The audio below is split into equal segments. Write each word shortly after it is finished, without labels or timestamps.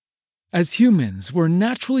As humans, we're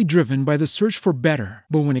naturally driven by the search for better.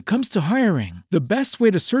 But when it comes to hiring, the best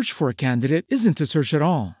way to search for a candidate isn't to search at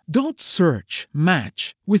all. Don't search,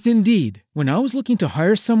 match with Indeed. When I was looking to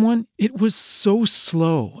hire someone, it was so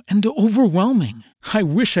slow and overwhelming. I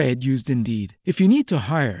wish I had used Indeed. If you need to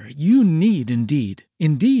hire, you need Indeed.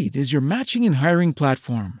 Indeed is your matching and hiring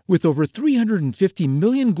platform with over 350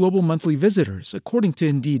 million global monthly visitors, according to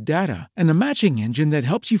Indeed data, and a matching engine that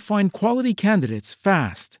helps you find quality candidates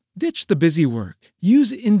fast. Ditch the busy work.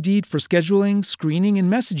 Use Indeed for scheduling, screening,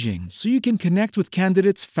 and messaging so you can connect with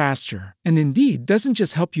candidates faster. And Indeed doesn't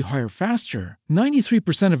just help you hire faster.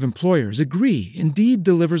 93% of employers agree Indeed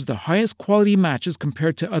delivers the highest quality matches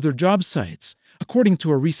compared to other job sites, according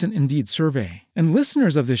to a recent Indeed survey. And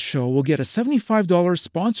listeners of this show will get a $75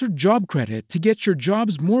 sponsored job credit to get your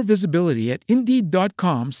jobs more visibility at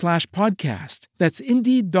Indeed.com/podcast. That's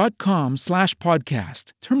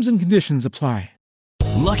Indeed.com/podcast. Terms and conditions apply.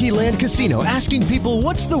 Lucky Land Casino, asking people,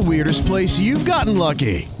 what's the weirdest place you've gotten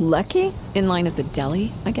lucky? Lucky? In line at the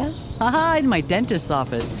deli, I guess? Aha, in my dentist's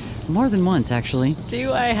office. More than once, actually.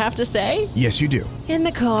 Do I have to say? Yes, you do. In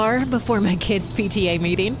the car before my kids' PTA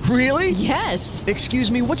meeting. Really? Yes. Excuse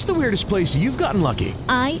me, what's the weirdest place you've gotten lucky?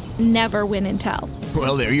 I never win and tell.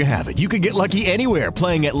 Well, there you have it. You can get lucky anywhere,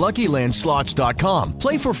 playing at LuckyLandSlots.com.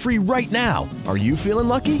 Play for free right now. Are you feeling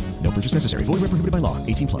lucky? No purchase necessary. Void where prohibited by law.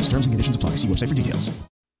 18+. Terms and conditions apply. See website for details.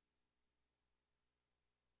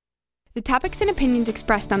 The topics and opinions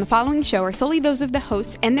expressed on the following show are solely those of the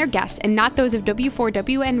hosts and their guests and not those of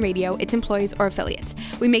W4WN Radio, its employees, or affiliates.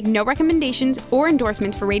 We make no recommendations or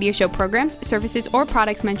endorsements for radio show programs, services, or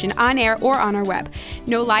products mentioned on air or on our web.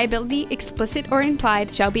 No liability, explicit or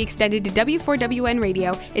implied, shall be extended to W4WN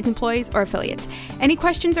Radio, its employees, or affiliates. Any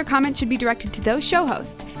questions or comments should be directed to those show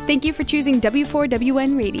hosts. Thank you for choosing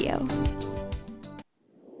W4WN Radio.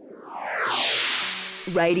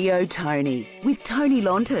 Radio Tony with Tony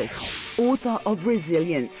Lontis, author of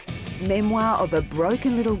Resilience, memoir of a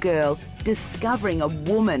broken little girl discovering a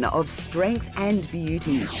woman of strength and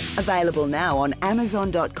beauty. Available now on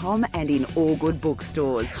Amazon.com and in all good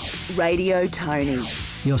bookstores. Radio Tony.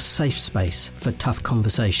 Your safe space for tough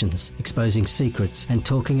conversations, exposing secrets and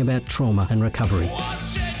talking about trauma and recovery.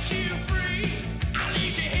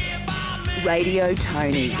 Radio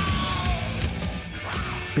Tony.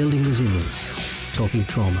 Building resilience. Talking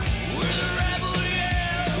trauma.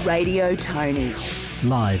 Radio Tony.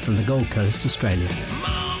 Live from the Gold Coast, Australia.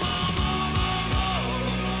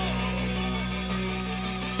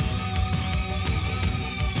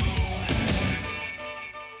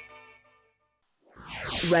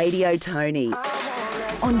 Radio Tony.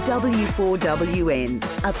 On W4WN,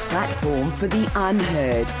 a platform for the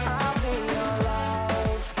unheard.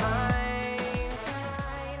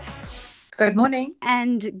 Good morning.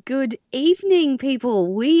 And good evening,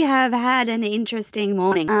 people. We have had an interesting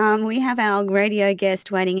morning. We have our radio guest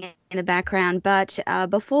waiting in the background, but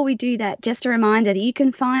before we do that, just a reminder that you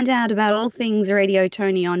can find out about all things Radio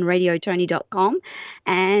Tony on radiotony.com,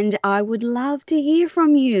 and I would love to hear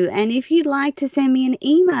from you. And if you'd like to send me an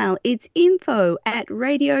email, it's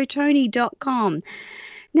info@radiotony.com.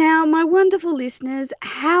 Now, my wonderful listeners,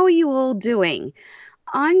 how are you all doing?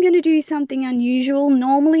 I'm going to do something unusual.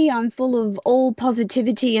 Normally, I'm full of all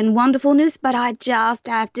positivity and wonderfulness, but I just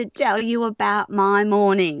have to tell you about my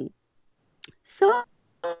morning. So,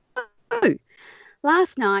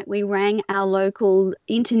 last night we rang our local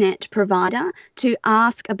internet provider to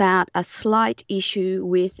ask about a slight issue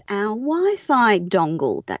with our Wi-Fi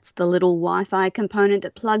dongle. That's the little Wi-Fi component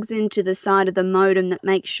that plugs into the side of the modem that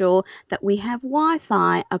makes sure that we have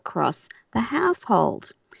Wi-Fi across the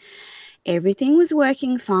household. Everything was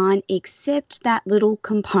working fine except that little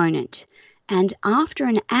component. And after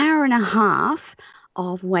an hour and a half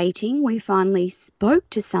of waiting, we finally spoke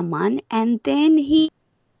to someone, and then he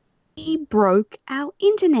broke our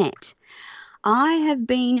internet. I have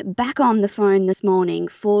been back on the phone this morning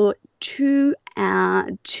for 2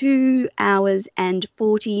 hours and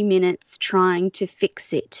 40 minutes trying to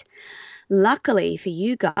fix it. Luckily for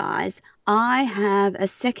you guys, I have a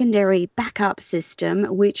secondary backup system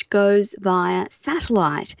which goes via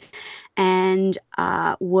satellite and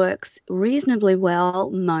works reasonably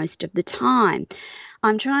well most of the time.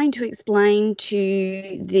 I'm trying to explain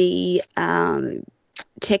to the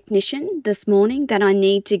technician this morning that I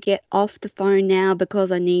need to get off the phone now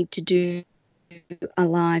because I need to do a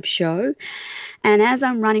live show. And as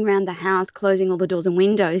I'm running around the house closing all the doors and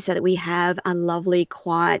windows so that we have a lovely,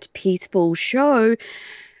 quiet, peaceful show,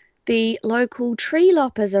 the local tree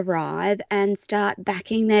loppers arrive and start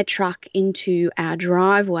backing their truck into our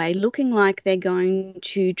driveway, looking like they're going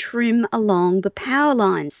to trim along the power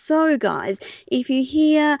lines. So, guys, if you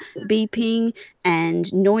hear beeping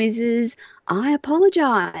and noises, I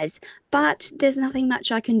apologise, but there's nothing much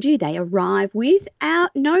I can do. They arrive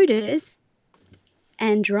without notice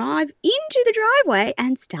and drive into the driveway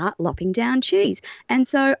and start lopping down trees. And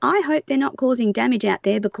so I hope they're not causing damage out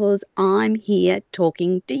there because I'm here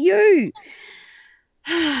talking to you.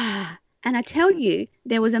 And I tell you,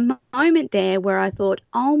 there was a moment there where I thought,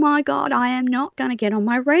 oh my God, I am not going to get on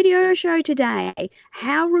my radio show today.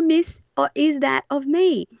 How remiss is that of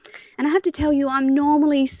me? And I have to tell you, I'm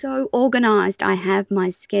normally so organised. I have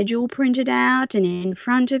my schedule printed out and in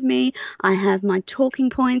front of me. I have my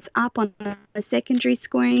talking points up on a secondary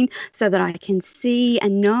screen so that I can see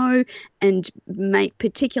and know and make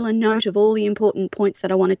particular note of all the important points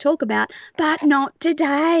that I want to talk about, but not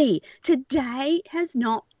today. Today has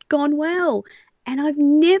not gone well. And I've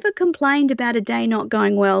never complained about a day not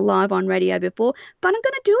going well live on radio before, but I'm going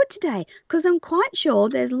to do it today because I'm quite sure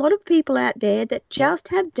there's a lot of people out there that just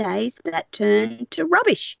have days that turn to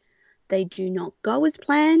rubbish. They do not go as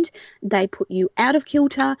planned. They put you out of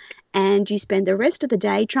kilter and you spend the rest of the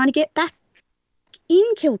day trying to get back in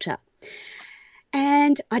kilter.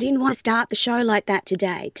 And I didn't want to start the show like that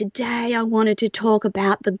today. Today I wanted to talk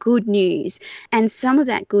about the good news. And some of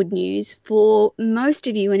that good news for most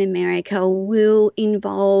of you in America will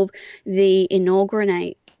involve the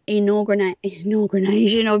inauguration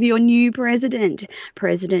of your new president,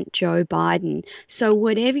 President Joe Biden. So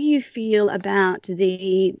whatever you feel about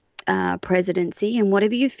the presidency and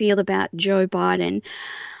whatever you feel about Joe Biden,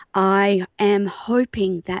 I am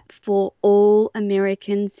hoping that for all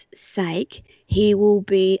Americans' sake, he will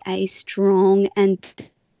be a strong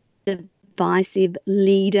and divisive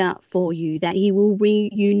leader for you, that he will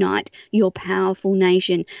reunite your powerful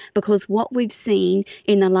nation, because what we've seen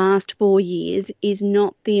in the last 4 years is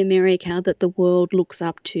not the America that the world looks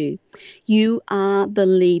up to. You are the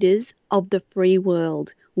leaders of the free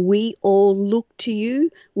world. We all look to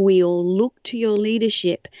you. We all look to your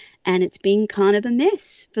leadership, and it's been kind of a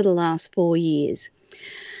mess for the last 4 years.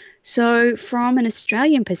 So from an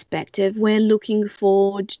Australian perspective, we're looking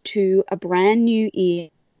forward to a brand new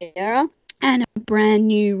era and a brand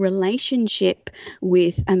new relationship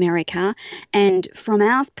with America. And from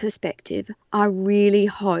our perspective, I really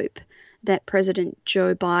hope that President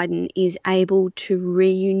Joe Biden is able to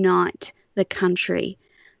reunite the country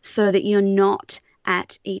so that you're not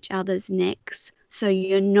at each other's necks, so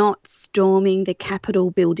you're not storming the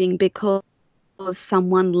Capitol building because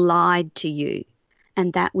someone lied to you,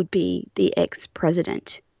 and that would be the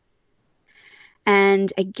ex-president.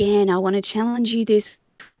 And again, I want to challenge you this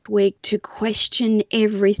week to question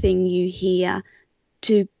everything you hear,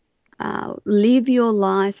 to live your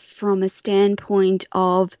life from a standpoint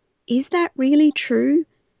of, is that really true?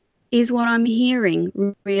 Is what I'm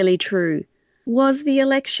hearing really true? Was the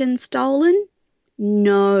election stolen?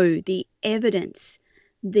 No, the evidence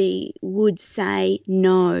would say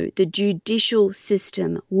no. The judicial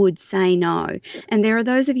system would say no. And there are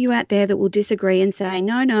those of you out there that will disagree and say,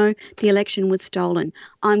 no, the election was stolen.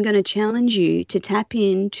 I'm going to challenge you to tap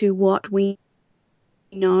into what we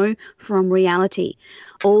know from reality.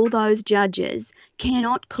 All those judges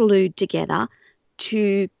cannot collude together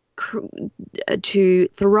to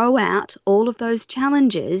throw out all of those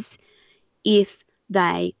challenges if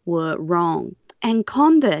they were wrong. And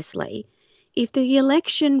conversely, if the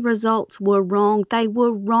election results were wrong, they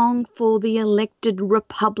were wrong for the elected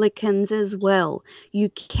Republicans as well. You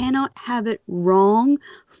cannot have it wrong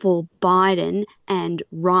for Biden and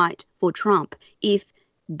right for Trump. If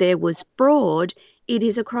there was fraud, it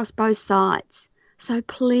is across both sides. So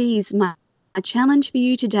please, my challenge for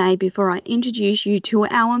you today, before I introduce you to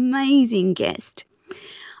our amazing guest,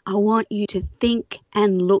 I want you to think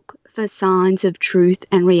and look for signs of truth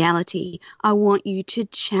and reality. I want you to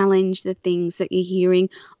challenge the things that you're hearing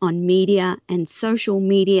on media and social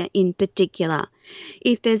media in particular.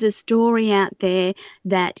 If there's a story out there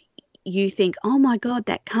that you think, oh my God,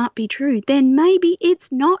 that can't be true, then maybe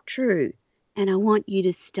it's not true. And I want you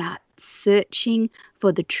to start searching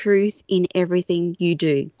for the truth in everything you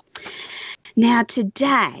do. Now,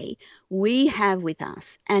 today we have with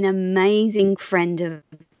us an amazing friend of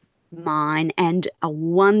mine and a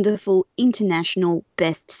wonderful international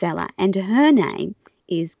bestseller, and her name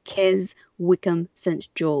is Kez Wickham St.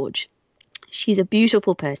 George. She's a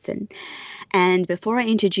beautiful person, and before I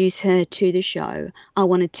introduce her to the show, I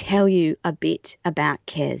want to tell you a bit about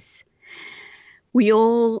Kez. We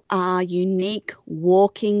all are unique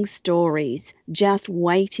walking stories just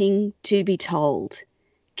waiting to be told.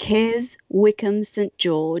 Kez Wickham St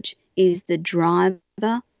George is the driver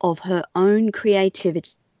of her own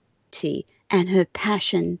creativity, and her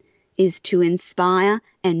passion is to inspire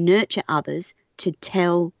and nurture others to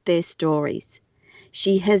tell their stories.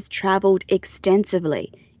 She has travelled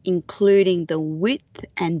extensively, including the width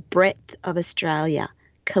and breadth of Australia,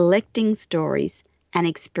 collecting stories and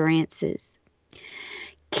experiences.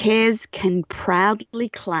 Kez can proudly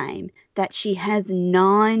claim that she has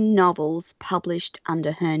 9 novels published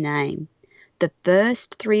under her name. The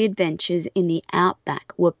first 3 adventures in the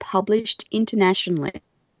outback were published internationally.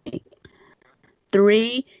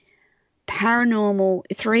 3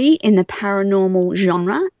 in the paranormal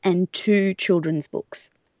genre and 2 children's books,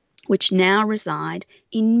 which now reside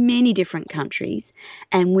in many different countries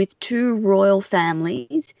and with 2 royal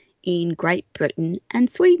families in Great Britain and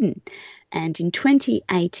Sweden. And in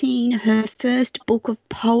 2018, her first book of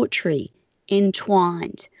poetry,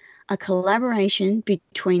 Entwined, a collaboration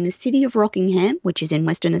between the city of Rockingham, which is in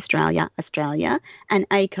Western Australia, and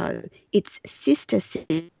Eiko, its sister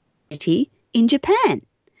city in Japan.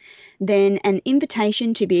 Then an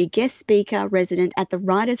invitation to be a guest speaker resident at the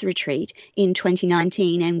Writers' Retreat in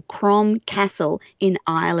 2019 and Crom Castle in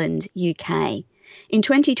Ireland, UK. In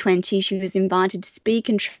 2020, she was invited to speak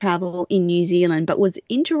and travel in New Zealand, but was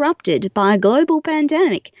interrupted by a global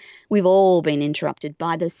pandemic. We've all been interrupted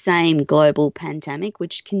by the same global pandemic,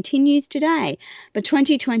 which continues today. But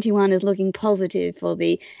 2021 is looking positive for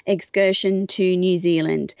the excursion to New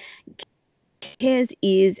Zealand. Kez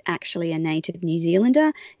is actually a native New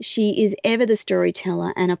Zealander. She is ever the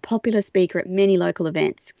storyteller and a popular speaker at many local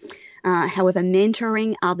events. However,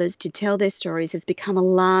 mentoring others to tell their stories has become a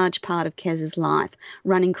large part of Kez's life,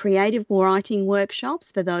 running creative writing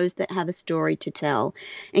workshops for those that have a story to tell.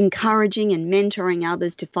 Encouraging and mentoring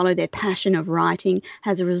others to follow their passion of writing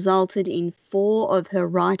has resulted in 4 of her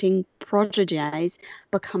writing proteges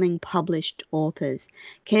becoming published authors.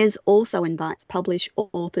 Kez also invites published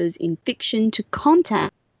authors in fiction to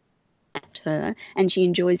contact her, and she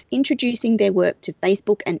enjoys introducing their work to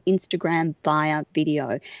Facebook and Instagram via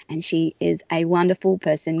video. And she is a wonderful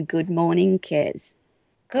person. Good morning, Kez.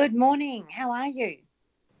 Good morning. How are you?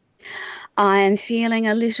 I am feeling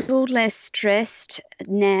a little less stressed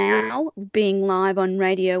now, being live on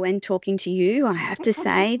radio and talking to you. I have to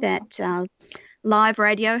say that live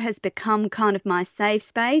radio has become kind of my safe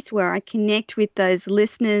space where I connect with those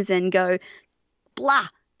listeners and go, blah,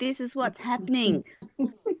 this is what's happening.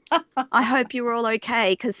 I hope you're all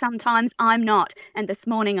okay, because sometimes I'm not, and this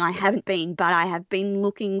morning I haven't been, but I have been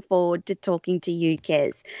looking forward to talking to you,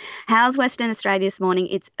 Kez. How's Western Australia this morning?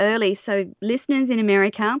 It's early, so listeners in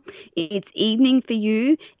America, it's evening for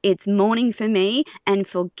you, it's morning for me, and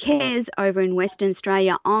for Kez over in Western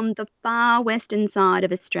Australia, on the far western side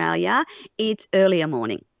of Australia, it's earlier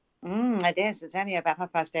morning. It is. It's only about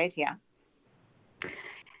 8:30 here.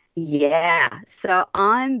 Yeah, so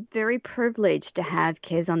I'm very privileged to have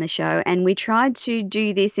Kez on the show, and we tried to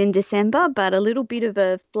do this in December, but a little bit of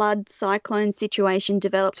a flood cyclone situation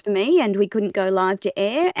developed for me and we couldn't go live to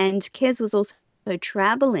air, and Kez was also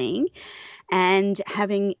traveling and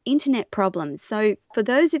having internet problems. So for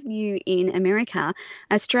those of you in America,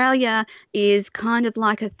 Australia is kind of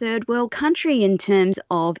like a third world country in terms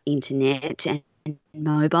of internet and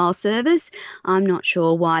mobile service. I'm not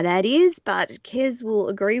sure why that is, but Kez will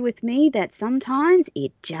agree with me that sometimes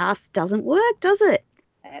it just doesn't work, does it?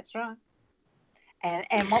 That's right.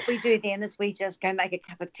 And what we do then is we just go make a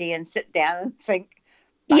cup of tea and sit down and think.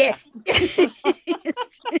 Yes.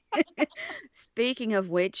 Speaking of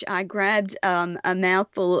which, I grabbed a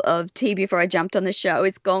mouthful of tea before I jumped on the show.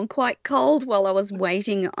 It's gone quite cold while I was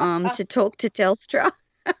waiting to talk to Telstra.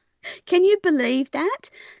 Can you believe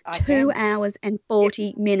that? 2 hours and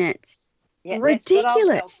 40 minutes. Yeah,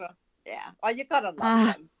 ridiculous. Yeah. Oh, you've got to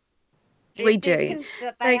love them. We do.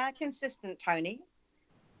 They are consistent, Tony.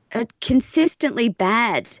 Consistently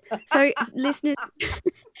bad. So, listeners,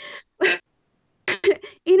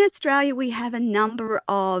 in Australia, we have a number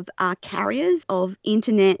of carriers of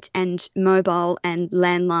internet and mobile and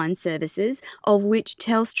landline services, of which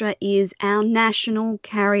Telstra is our national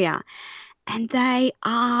carrier. And they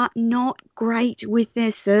are not great with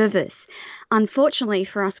their service. Unfortunately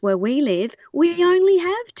for us where we live, we only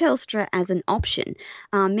have Telstra as an option.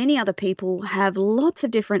 Many other people have lots of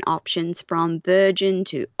different options, from Virgin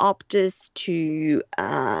to Optus to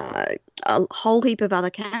a whole heap of other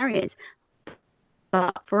carriers.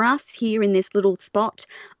 But for us here in this little spot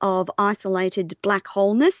of isolated black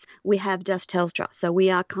holeness, we have just Telstra. So we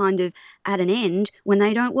are kind of at an end when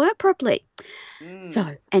they don't work properly.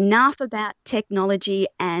 So enough about technology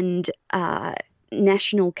and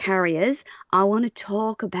national carriers, I want to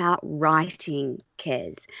talk about writing,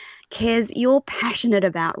 Kez. Kez, you're passionate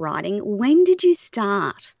about writing. When did you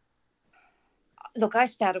start? Look, I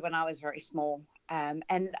started when I was very small, and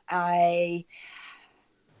I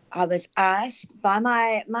was asked by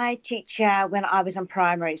my teacher when I was in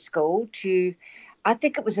primary school to, I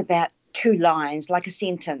think it was about 2 lines, like a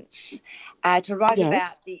sentence, to write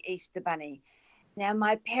about the Easter Bunny. Now,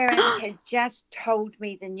 my parents had just told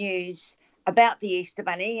me the news about the Easter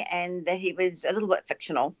Bunny and that he was a little bit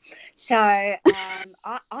fictional. So I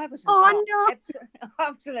was I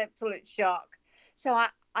was in absolute shock. So I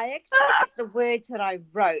actually forget the words that I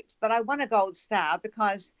wrote, but I won a gold star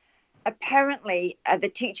because apparently the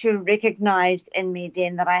teacher recognised in me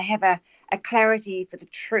then that I have a clarity for the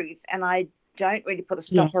truth and I don't really put a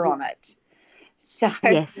stopper on it. So,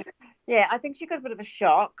 yeah, I think she got a bit of a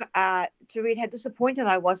shock to read how disappointed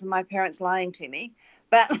I was in my parents lying to me.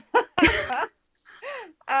 But,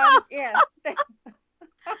 yeah.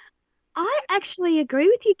 I actually agree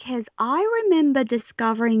with you, Kez. I remember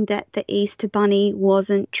discovering that the Easter Bunny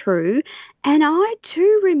wasn't true. And I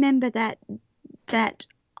too remember that,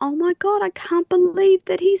 oh my God, I can't believe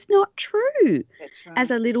that he's not true. That's right.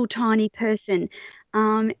 As a little tiny person.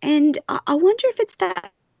 And I wonder if it's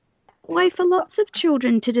that way for lots of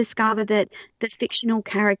children to discover that the fictional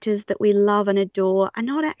characters that we love and adore are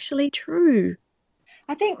not actually true.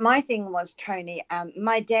 I think my thing was, Tony,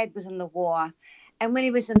 my dad was in the war, and when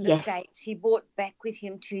he was in the States, he brought back with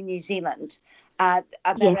him to New Zealand it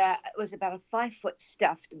was about a 5-foot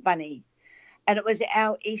stuffed bunny. And it was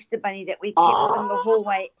our Easter Bunny that we kept in the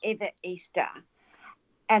hallway every Easter.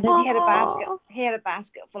 And he had a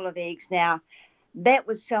basket full of eggs. Now, that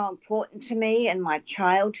was so important to me in my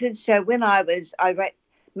childhood. So when Mum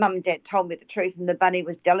and Dad told me the truth, and the bunny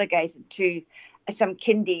was delegated to some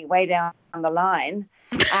kindy way down the line.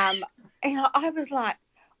 And I was like,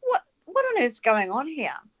 what on earth's going on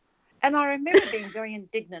here? And I remember being very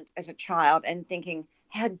indignant as a child and thinking,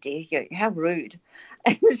 how dare you? How rude.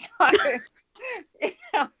 And so I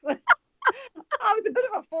was a bit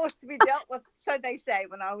of a force to be dealt with, so they say,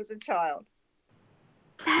 when I was a child.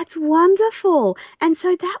 That's wonderful. And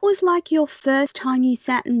so that was like your first time you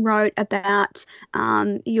sat and wrote about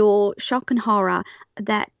your shock and horror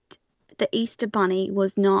that the Easter Bunny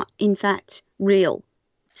was not, in fact, real.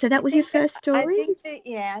 So that was your first story?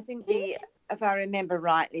 I think if I remember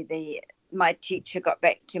rightly, my teacher got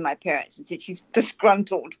back to my parents and said she's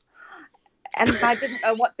disgruntled. And I didn't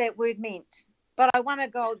know what that word meant. But I won a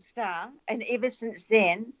gold star, and ever since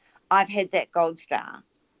then, I've had that gold star.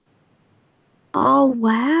 Oh,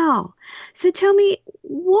 wow. So tell me,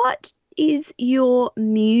 what is your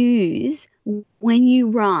muse when you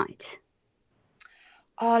write?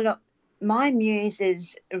 Oh, look, my muse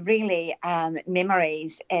is really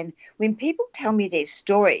memories. And when people tell me their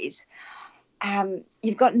stories,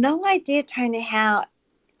 you've got no idea, Tony, how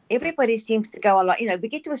everybody seems to go along. You know, we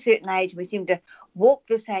get to a certain age and we seem to walk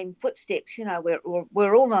the same footsteps. You know,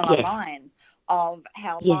 we're all on a line of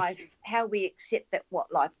how we accept that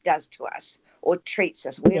what life does to us or treats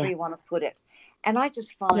us, wherever you want to put it. And I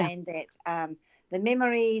just find that the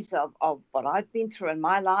memories of what I've been through in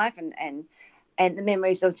my life and the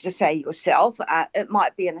memories of, just say, yourself, it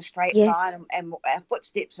might be in a straight line and our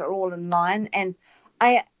footsteps are all in line. And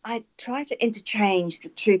I try to interchange the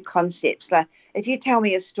two concepts. Like if you tell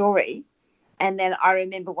me a story and then I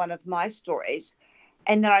remember one of my stories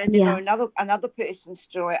and then I remember another person's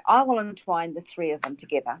story, I will entwine the three of them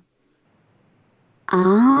together.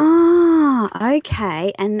 Ah,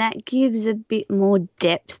 okay. And that gives a bit more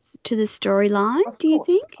depth to the storyline, do you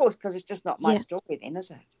think? Of course, because it's just not my story then, is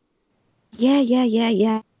it? Yeah.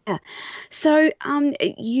 So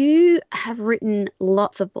you have written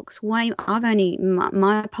lots of books. I've only,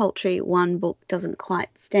 my paltry one book doesn't quite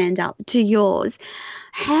stand up to yours.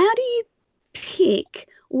 How do you pick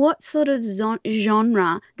what sort of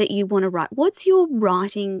genre that you want to write? What's your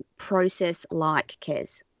writing process like,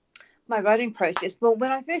 Kez? My writing process? Well,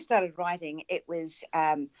 when I first started writing, it was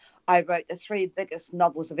I wrote the 3 biggest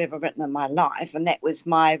novels I've ever written in my life, and that was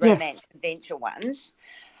my romance adventure ones.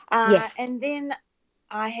 And then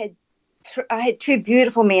I had 2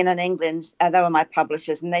 beautiful men in England. They were my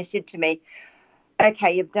publishers, and they said to me,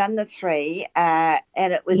 okay, you've done the 3, and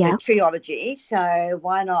it was a trilogy, so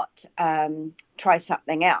why not try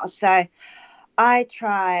something else? So I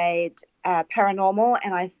tried paranormal,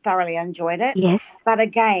 and I thoroughly enjoyed it. Yes. But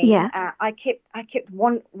again, I kept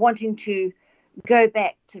wanting to go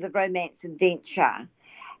back to the romance adventure.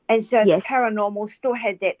 And so the paranormal still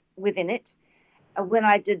had that within it. When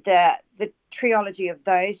I did the trilogy of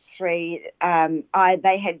those 3,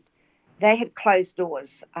 they had they had closed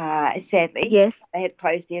doors, sadly. Yes. They had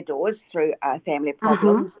closed their doors through family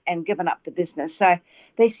problems and given up the business. So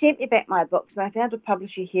they sent me back my books, and I found a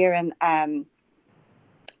publisher here in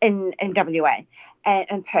WA and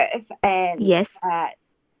in Perth. And yes.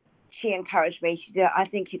 She encouraged me. She said, I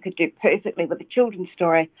think you could do perfectly with a children's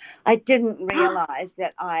story. I didn't realise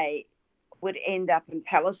that I would end up in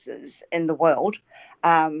palaces in the world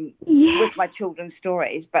with my children's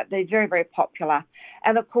stories, but they're very, very popular.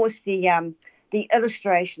 And of course, the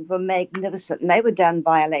illustrations were magnificent, and they were done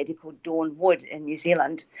by a lady called Dawn Wood in New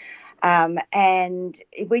Zealand. And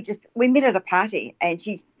we met at a party, and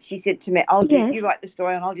she said to me, you write the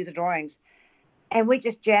story and I'll do the drawings. And we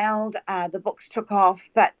just gelled. The books took off,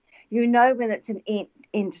 but you know when it's an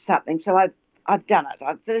end to something. So I've done it.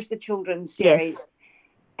 I've finished the children's series. Yes.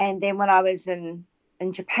 And then when I was in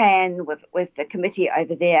Japan with the committee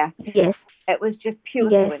over there, yes, it was just pure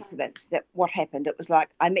coincidence that what happened. It was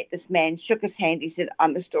like I met this man, shook his hand, he said,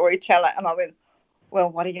 I'm a storyteller. And I went, well,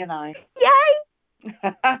 what do you know? Yay!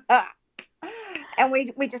 And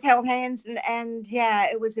we just held hands, and yeah,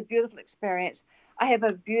 it was a beautiful experience. I have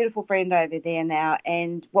a beautiful friend over there now,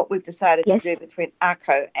 and what we've decided to do between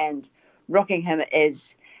Ako and Rockingham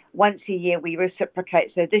is once a year we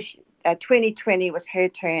reciprocate. So this 2020 was her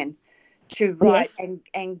turn to write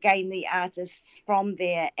and gain the artists from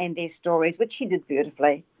there and their stories, which she did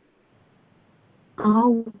beautifully.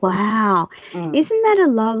 Oh wow! Isn't that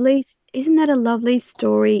a lovely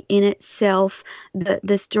story in itself?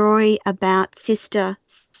 The story about sister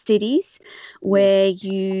cities, where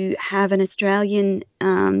you have an Australian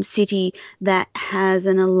city that has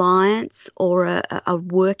an alliance or a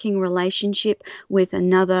working relationship with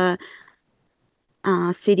another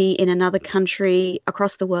city in another country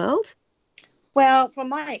across the world? Well, from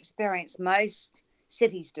my experience, most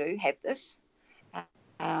cities do have this.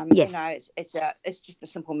 Yes. You know, it's just a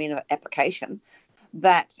simple mean of application.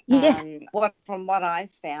 But from what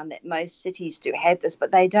I've found, that most cities do have this,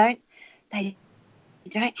 but they don't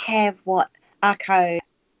have what Ako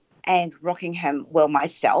and Rockingham, well,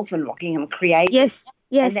 myself and Rockingham created. Yes.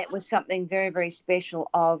 And that was something very, very special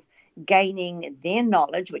of gaining their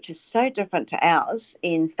knowledge, which is so different to ours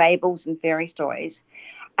in fables and fairy stories,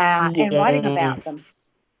 and writing about them.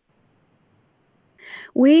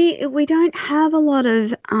 We don't have a lot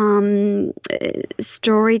of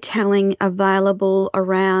storytelling available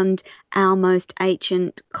around our most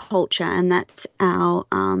ancient culture, and that's our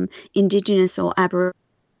Indigenous or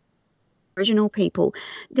Aboriginal people.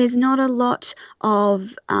 There's not a lot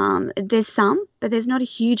of, there's some, but there's not a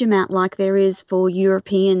huge amount like there is for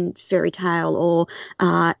European fairy tale or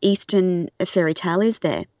Eastern fairy tale, is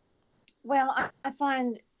there? Well, I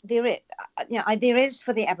find there is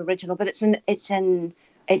for the Aboriginal, but it's in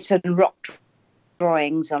rock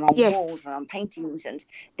drawings and on walls and on paintings, and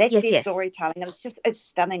that's their storytelling, and it's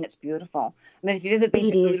stunning, it's beautiful. I mean, if you've ever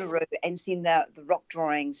been to Uluru and seen the rock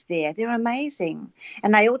drawings there, they're amazing,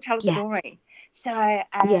 and they all tell a story. So when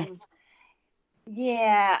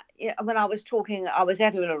I was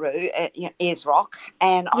at Uluru at Ayers Rock,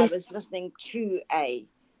 and I was listening to a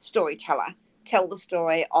storyteller tell the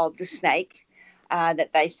story of the snake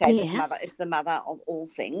that they say is the mother of all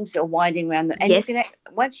things, or winding around them. And you can,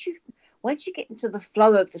 once you get into the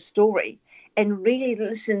flow of the story and really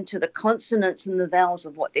listen to the consonants and the vowels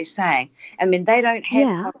of what they're saying. I mean, they don't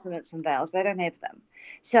have consonants and vowels; they don't have them.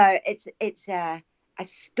 So it's a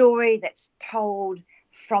story that's told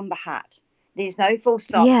from the heart. There's no full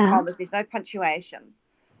stop, commas. There's no punctuation.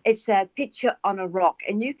 It's a picture on a rock,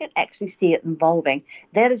 and you can actually see it evolving.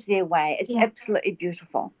 That is their way. It's absolutely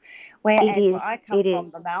beautiful. Whereas where I come from,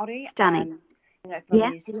 the Maori, stunning. From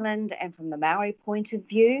New Zealand and from the Maori point of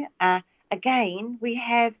view, again we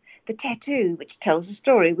have the tattoo, which tells a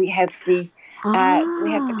story. We have the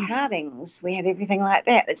carvings. We have everything like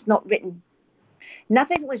that. It's not written.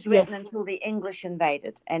 Nothing was written until the English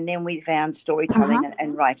invaded, and then we found storytelling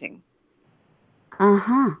and writing.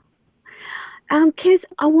 Kez,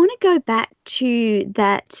 I want to go back to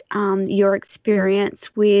that, your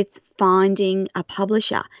experience with finding a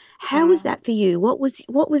publisher. How was that for you? What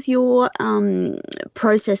was your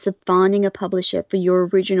process of finding a publisher for your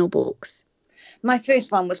original books? My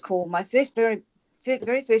first one was called,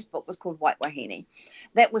 very first book was called White Wahine.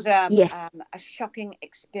 That was a shocking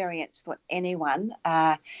experience for anyone.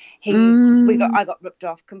 I got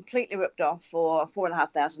completely ripped off for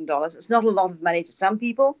 $4,500. It's not a lot of money to some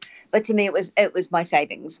people, but to me it was my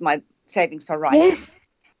savings for writing. Yes.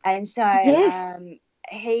 And so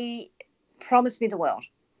he promised me the world.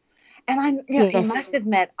 And you must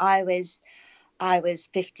admit, I was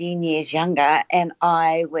 15 years younger, and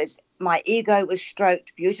I was my ego was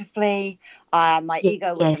stroked beautifully. My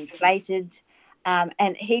ego was inflated.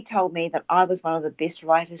 And he told me that I was one of the best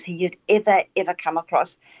writers he had ever come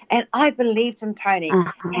across. And I believed him, Tony.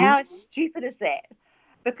 How stupid is that?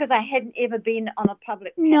 Because I hadn't ever been on a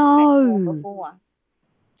public platform before.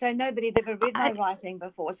 So nobody had ever read my writing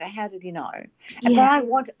before. So how did he know? But I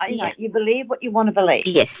want, you believe what you want to believe.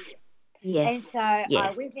 Yes. And so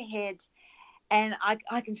I went ahead, and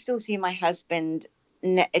I can still see my husband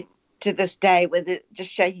to this day with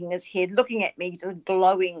just shaking his head, looking at me, just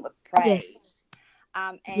glowing with praise.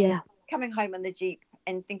 And coming home in the Jeep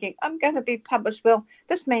and thinking, I'm going to be published. Well,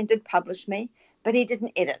 this man did publish me, but he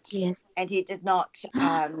didn't edit. Yes. And he did not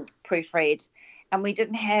proofread. And we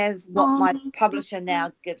didn't have what my publisher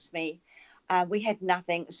now gives me. We had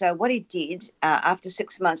nothing. So what he did, after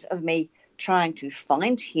 6 months of me trying to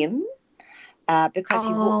find him, because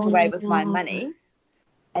he walked away with my money,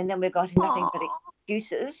 and then we got nothing but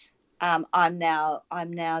excuses. I'm now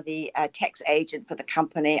the tax agent for the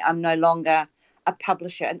company. I'm no longer a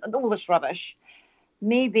publisher, and all this rubbish.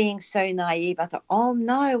 Me being so naive, I thought, oh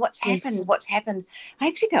no, what's happened? What's happened? I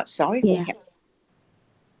actually felt sorry for him.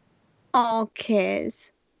 Oh,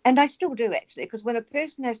 Kez. And I still do, actually, because when a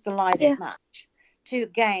person has to lie that much to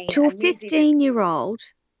gain to a 15-year-old.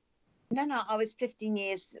 No, I was 15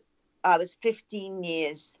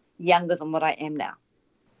 years younger than what I am now.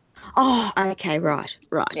 Oh, okay, right.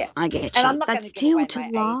 Yeah. I get you. And I'm not going to give away my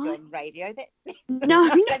age lie on radio. No.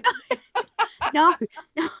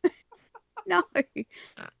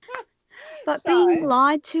 But being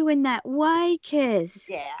lied to in that way, Kez.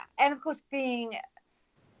 Yeah, and of course being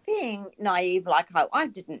naive like I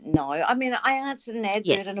didn't know. I mean, I answered an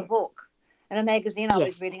advert in a book, in a magazine I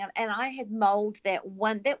was reading, and I had mulled that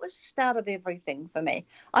one. That was the start of everything for me.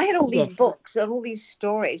 I had all these books and all these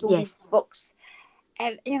stories, all these books.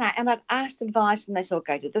 And, and I'd asked advice, and they said,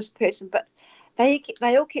 go to this person. But they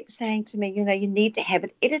all kept saying to me, you need to have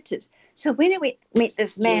it edited. So when we met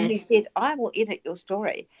this man who said, I will edit your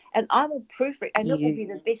story, and I will proofread, and it will be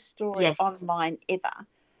the best story online ever,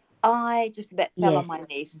 I just about fell on my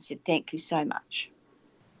knees and said, thank you so much.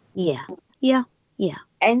 Yeah.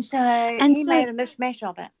 And so he made a mishmash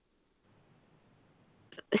of it.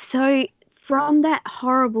 So from that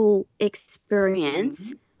horrible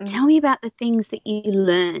experience, tell me about the things that you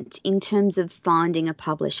learned in terms of finding a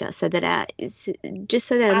publisher, so that our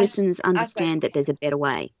listeners understand that there's a better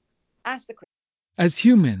way. Ask the question. As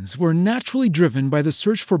humans, we're naturally driven by the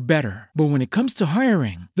search for better. But when it comes to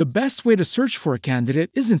hiring, the best way to search for a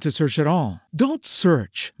candidate isn't to search at all. Don't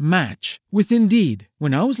search, match with Indeed.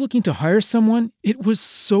 When I was looking to hire someone, it was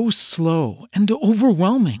so slow and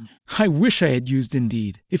overwhelming. I wish I had used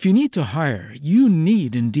Indeed. If you need to hire, you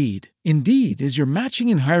need Indeed. Indeed is your matching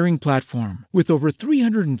and hiring platform with over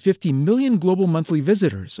 350 million global monthly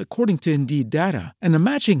visitors, according to Indeed data, and a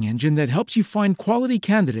matching engine that helps you find quality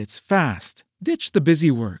candidates fast. Ditch the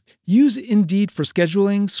busy work. Use Indeed for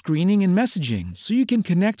scheduling, screening, and messaging so you can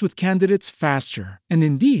connect with candidates faster. And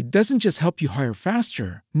Indeed doesn't just help you hire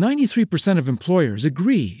faster. 93% of employers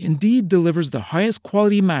agree Indeed delivers the highest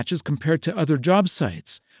quality matches compared to other job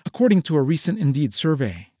sites, according to a recent Indeed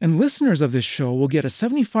survey. And listeners of this show will get a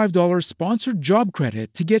 $75 sponsored job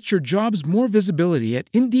credit to get your jobs more visibility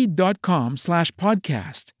at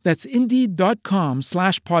Indeed.com/podcast. That's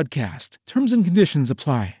Indeed.com/podcast. Terms and conditions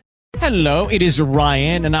apply. Hello, it is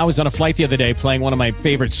Ryan, and I was on a flight the other day playing one of my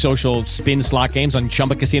favorite social spin slot games on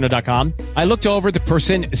ChumbaCasino.com. I looked over at the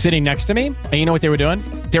person sitting next to me, and you know what they were doing?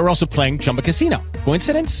 They were also playing Chumba Casino.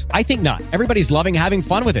 Coincidence? I think not. Everybody's loving having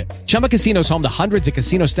fun with it. Chumba Casino is home to hundreds of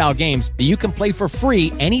casino-style games that you can play for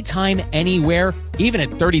free anytime, anywhere, even at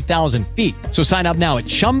 30,000 feet. So sign up now at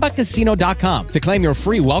ChumbaCasino.com to claim your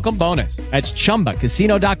free welcome bonus. That's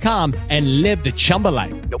ChumbaCasino.com and live the Chumba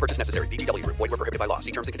life. No purchase necessary. VGW. Void where prohibited by law.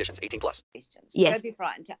 See terms and conditions. 18+. Yes. Don't be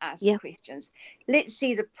frightened to ask questions. Let's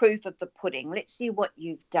see the proof of the pudding. Let's see what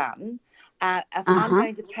you've done. If I'm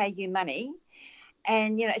going to pay you money,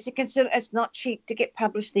 and it's not cheap to get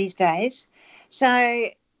published these days.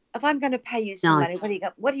 So if I'm going to pay you some money,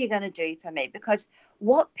 what are you going to do for me? Because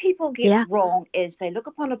what people get wrong is they look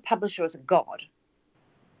upon a publisher as a god.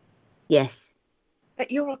 Yes.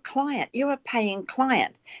 But you're a client. You're a paying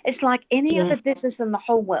client. It's like any other business in the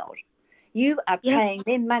whole world. You are paying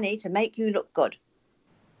them money to make you look good.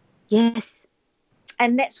 Yes.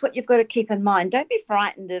 And that's what you've got to keep in mind. Don't be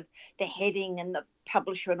frightened of the heading and the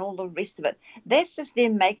publisher and all the rest of it. That's just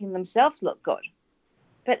them making themselves look good.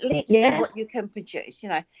 But let's see what you can produce.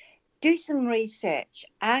 Do some research.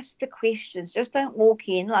 Ask the questions. Just don't walk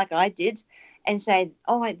in like I did and say,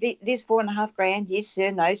 oh, there's $4,500. Yes,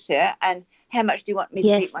 sir. No, sir. And how much do you want me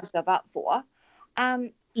to beat myself up for?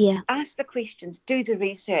 Yeah. Ask the questions, do the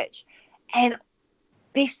research, and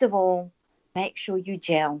best of all, make sure you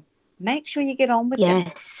gel. Make sure you get on with them,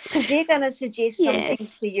 because they're going to suggest some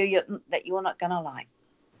things to you that you're not going to like.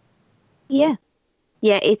 Yeah.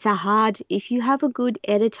 Yeah, if you have a good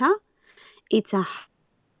editor, it's a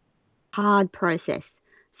hard process.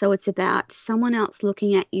 So it's about someone else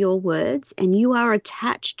looking at your words and you are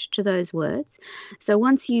attached to those words. So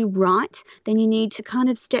once you write, then you need to kind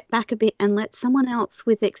of step back a bit and let someone else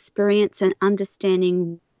with experience and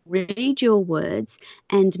understanding read your words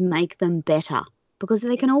and make them better, because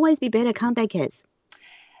they can always be better, can't they, Kez?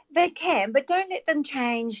 They can, but don't let them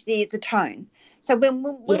change the tone. So when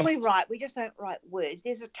we write, we just don't write words.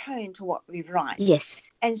 There's a tone to what we write. Yes.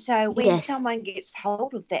 And so when someone gets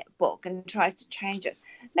hold of that book and tries to change it,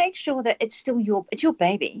 make sure that it's still your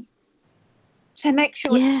baby. So make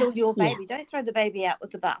sure it's still your baby. Don't throw the baby out with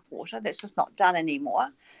the bathwater. That's just not done anymore.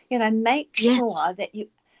 Make sure that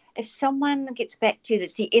if someone gets back to you,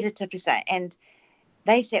 that's the editor per se, and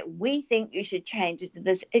they say, we think you should change it to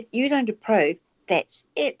this. If you don't approve, that's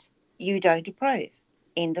it. You don't approve.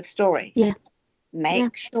 End of story. Yeah.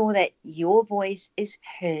 Make sure that your voice is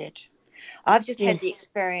heard. I've just had the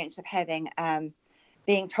experience of having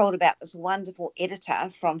being told about this wonderful editor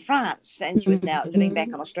from France, and she was now living back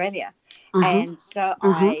in Australia. And so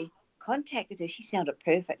I contacted her. She sounded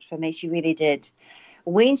perfect for me. She really did.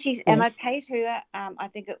 And I paid her, I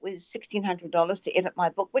think it was $1,600 to edit my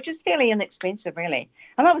book, which is fairly inexpensive, really.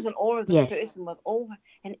 And I was in awe of this person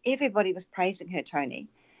and everybody was praising her, Tony.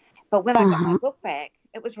 But when I got my book back,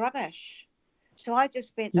 it was rubbish. So I just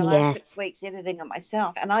spent the last 6 weeks editing it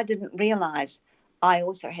myself, and I didn't realize I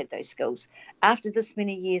also had those skills. After this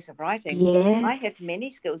many years of writing, I have many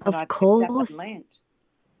skills that I've picked up and learned.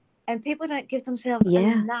 And people don't give themselves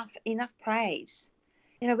enough praise.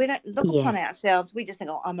 We don't look upon ourselves. We just think,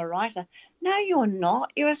 oh, I'm a writer. No, you're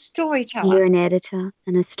not. You're a storyteller. You're an editor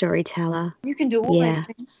and a storyteller. You can do all those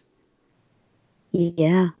things.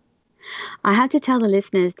 Yeah. I have to tell the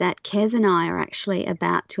listeners that Kez and I are actually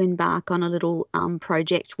about to embark on a little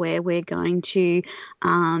project where we're going to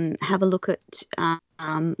have a look at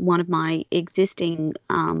one of my existing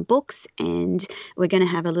books, and we're going to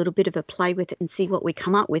have a little bit of a play with it and see what we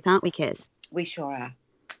come up with, aren't we, Kez? We sure are.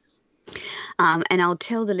 And I'll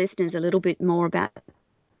tell the listeners a little bit more about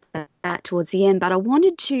that towards the end, but I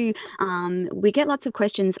wanted to I get lots of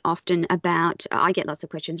questions about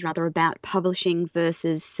publishing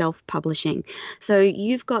versus self-publishing. So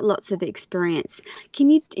you've got lots of experience. Can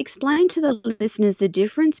you explain to the listeners the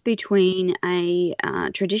difference between a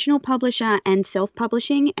traditional publisher and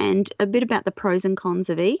self-publishing, and a bit about the pros and cons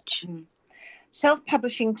of each?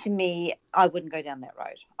 Self-publishing, to me, I wouldn't go down that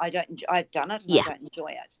road. I've done it and I don't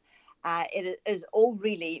enjoy it. It is all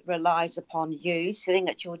really relies upon you sitting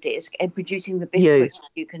at your desk and producing the best work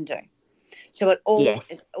you can do. So it all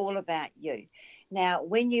is all about you. Now,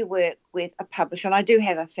 when you work with a publisher, and I do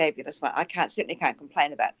have a fabulous one, I certainly can't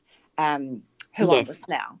complain about who I'm with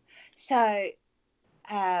now. So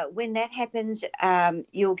when that happens,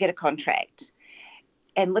 you'll get a contract.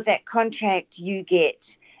 And with that contract, you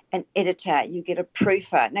get an editor, you get a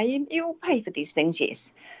proofer. Now, you will pay for these things,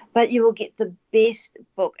 yes, but you will get the best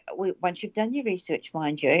book once you've done your research,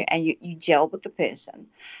 mind you, and you gel with the person.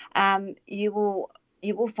 You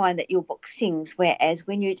will find that your book sings, whereas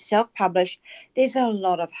when you self-publish, there's a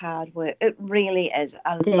lot of hard work. It really is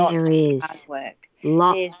hard work.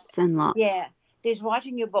 Lots and lots. Yeah. There's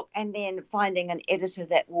writing your book and then finding an editor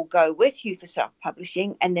that will go with you for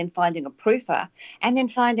self-publishing, and then finding a proofer, and then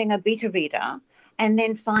finding a beta reader, and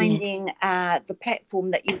then finding the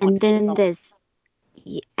platform that you want to sell on.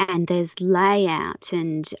 And there's layout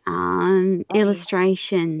and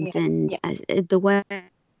illustrations and the way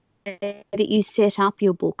that you set up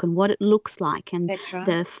your book and what it looks like, and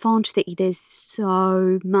the font there's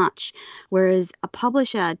so much, whereas a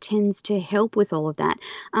publisher tends to help with all of that.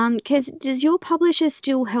 Does your publisher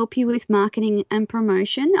still help you with marketing and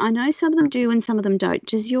promotion? I know some of them do and some of them don't.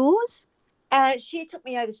 Does yours? She took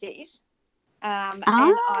me overseas.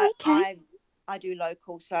 Okay. I do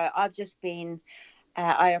local, so I've just been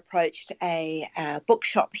I approached a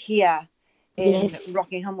bookshop here in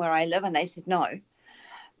Rockingham where I live, and they said no.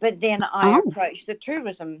 But then I approached the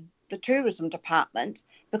tourism department,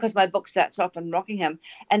 because my book starts off in Rockingham,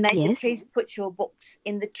 and they said, please put your books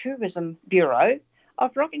in the tourism bureau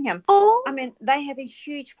of Rockingham. I mean, they have a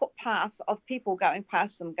huge footpath of people going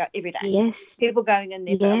past them every day. People going in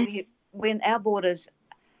there. When our borders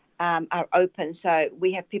are open, so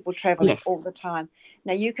we have people traveling all the time.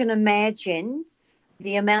 Now you can imagine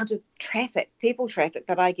the amount of people traffic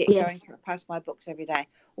that I get going past my books every day.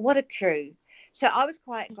 What a crew. So I was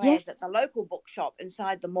quite glad that the local bookshop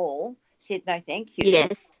inside the mall said no thank you.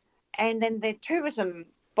 Yes. And then the tourism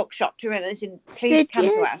bookshop too, and they said, please come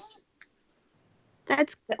to us.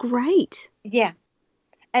 That's great. Yeah.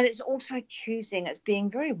 And it's also choosing, it's being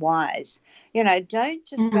very wise. You know, don't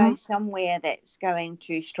just go somewhere that's going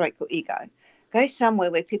to stroke your ego. Go somewhere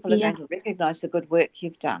where people are going to recognise the good work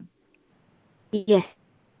you've done. Yes.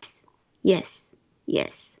 Yes.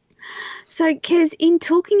 Yes. So, Kez, in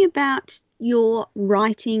talking about your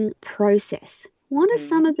writing process, what are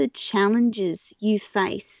some of the challenges you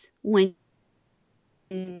face when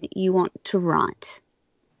you want to write?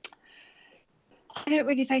 I don't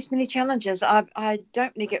really face many challenges. I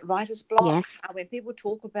don't really get writer's block. Yes. When people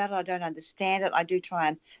talk about it, I don't understand it. I do try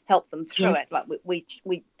and help them through it. Like we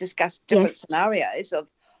discuss different scenarios of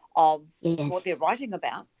what they're writing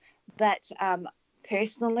about. But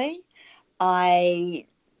personally, as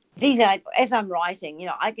I'm writing, you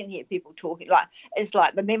know, I can hear people talking. Like it's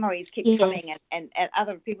like the memories keep coming and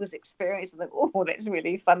other people's experience. And think, oh, that's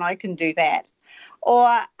really fun. I can do that.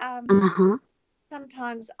 Or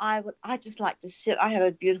sometimes I just like to sit. I have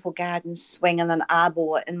a beautiful garden swing and an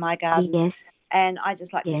arbor in my garden. Yes. And I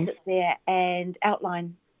just like to sit there and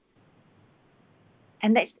outline.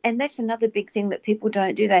 And that's another big thing that people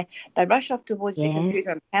don't do. They rush off towards their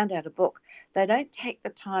computer and pound out a book. They don't take the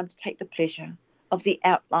time to take the pleasure of the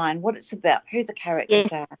outline, what it's about, who the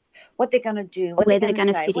characters are, what they're going to do, where they're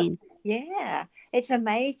going to fit in. Yeah. It's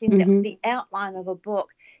amazing that the outline of a book,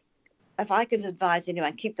 if I could advise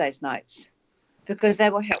anyone, keep those notes. Because they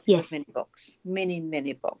will help you with many books,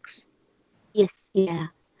 many books. Yes, yeah.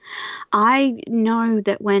 I know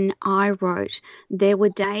that when I wrote, there were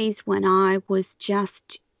days when I was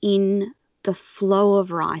just in the flow of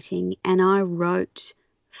writing and I wrote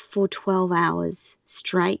for 12 hours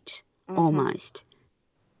straight, almost.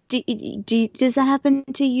 Does that happen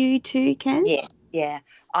to you too, Kez? Yeah.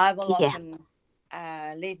 I will often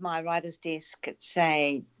leave my writer's desk at,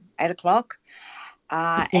 say, 8 o'clock.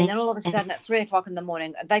 And then all of a sudden at 3 o'clock in the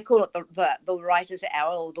morning, they call it the writer's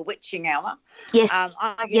hour or the witching hour. Yes.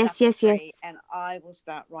 I get up at 3 and I will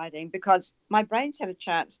start writing because my brain's had a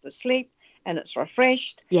chance to sleep and it's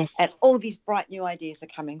refreshed. Yes. And all these bright new ideas are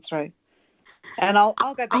coming through. And I'll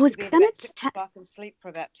go back to bed about 6 o'clock and sleep for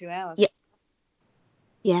about 2 hours. Yeah.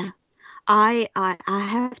 Yeah. I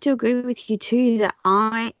have to agree with you too that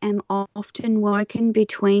I am often woken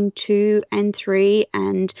between 2 and 3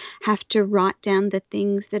 and have to write down the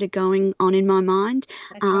things that are going on in my mind.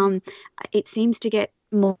 It seems to get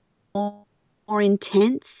more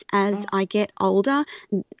intense as I get older,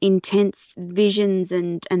 intense visions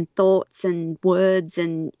and thoughts and words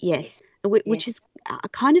and which is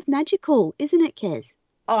kind of magical, isn't it, Kez?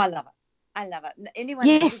 Oh, I love it. I love it. Anyone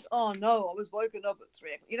who says, oh, no, I was woken up at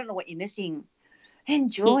 3 o'clock. You don't know what you're missing.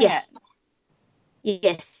 Enjoy it.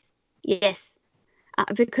 Yes.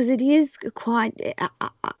 Because it is quite,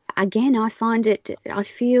 again, I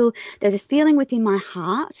feel there's a feeling within my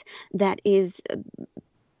heart that is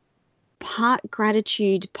part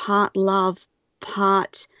gratitude, part love,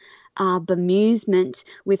 part bemusement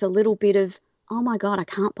with a little bit of, oh, my God, I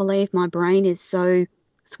can't believe my brain is so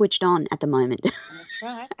switched on at the moment. That's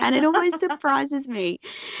right. And it always surprises me.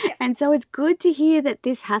 And so it's good to hear that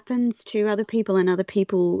this happens to other people and other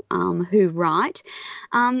people who write.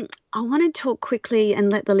 I want to talk quickly and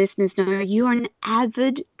let the listeners know you're an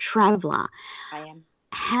avid traveller. I am.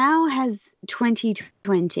 How has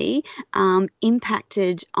 2020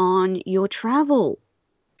 impacted on your travel?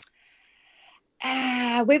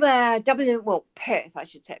 We were Perth, I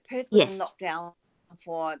should say. Perth was in lockdown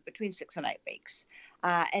for between 6 and 8 weeks.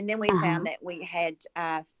 And then we found that we had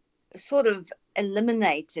sort of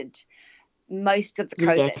eliminated most of the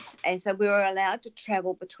COVID. And so we were allowed to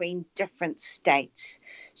travel between different states.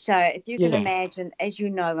 So if you can imagine, as you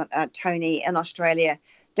know, Tony, in Australia,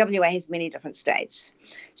 WA has many different states.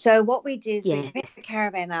 So what we did is we picked the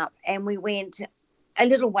caravan up and we went a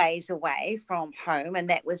little ways away from home, and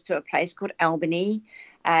that was to a place called Albany.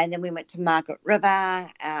 And then we went to Margaret River,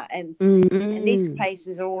 and these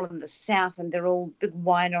places are all in the south, and they're all big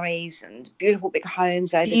wineries and beautiful big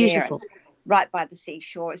homes over there, and right by the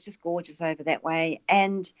seashore. It's just gorgeous over that way.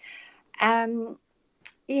 And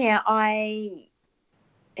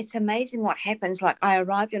it's amazing what happens. Like I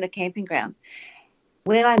arrived in a camping ground.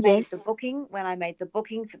 When I made the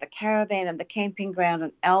booking for the caravan and the camping ground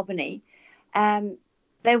in Albany,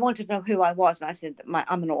 they wanted to know who I was, and I said,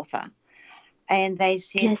 I'm an author. And they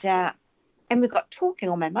said, and we got talking.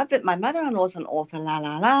 Or my mother-in-law's an author, la,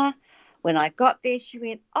 la, la. When I got there, she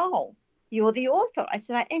went, oh, you're the author. I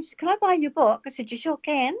said, I am. She said, can I buy your book? I said, you sure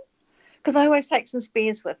can. because I always take some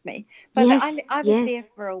spares with me. But Yes, I was there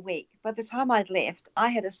for a week. By the time I'd left, I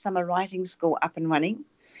had a summer writing school up and running.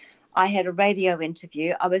 I had a radio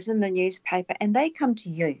interview. I was in the newspaper, and they come to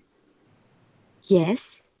you.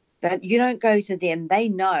 Yes. That you don't go to them, they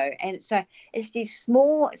know. And so it's these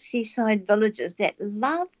small seaside villages that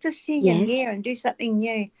love to see and hear and do something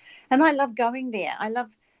new. And I love going there. I love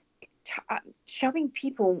showing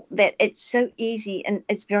people that it's so easy and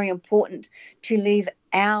it's very important to leave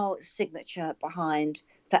our signature behind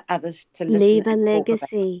for others to listen. Leave a and talk about.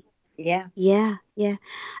 legacy. Yeah. Yeah.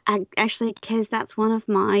 Actually, Kez, that's one of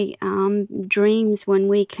my dreams when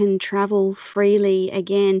we can travel freely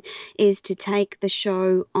again, is to take the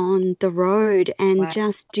show on the road and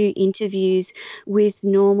just do interviews with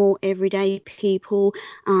normal, everyday people,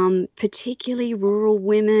 particularly rural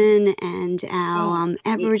women and our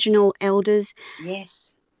Aboriginal elders.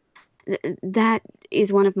 Yes. That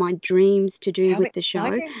is one of my dreams to do with the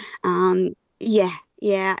show.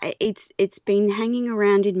 Yeah, it's been hanging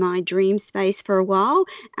around in my dream space for a while,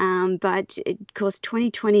 but of course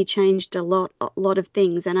 2020 changed a lot of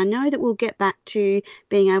things, and I know that we'll get back to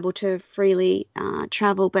being able to freely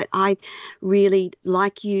travel, but I really,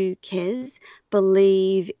 like you, Kez,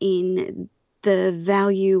 believe in the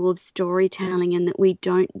value of storytelling and that we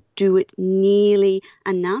don't do it nearly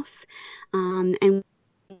enough, and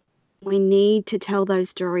we need to tell those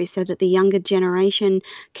stories so that the younger generation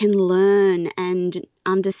can learn and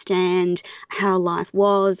understand how life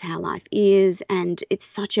was, how life is, and it's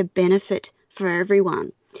such a benefit for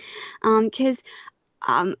everyone. Kez,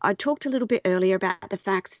 I talked a little bit earlier about the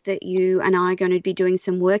fact that you and I are going to be doing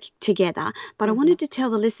some work together, but I wanted to tell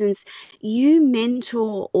the listeners, you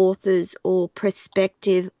mentor authors or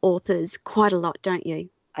prospective authors quite a lot, don't you?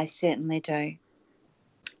 I certainly do.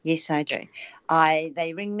 Yes, I do.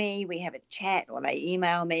 They ring me, we have a chat, or they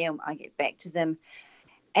email me, and I get back to them.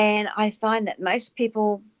 And I find that most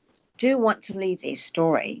people do want to leave their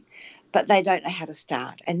story, but they don't know how to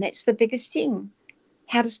start. And that's the biggest thing,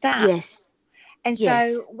 how to start. Yes. And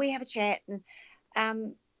so we have a chat,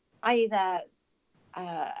 and I either,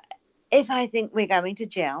 if I think we're going to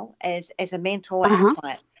gel as a mentor and a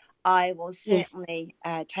client, I will certainly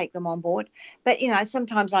take them on board. But,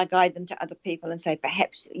 sometimes I guide them to other people and say,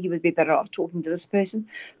 perhaps you would be better off talking to this person.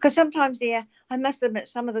 Because sometimes I must admit,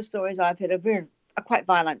 some of the stories I've heard are quite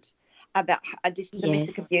violent about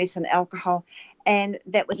domestic abuse and alcohol. And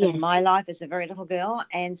that was in my life as a very little girl.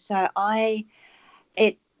 And so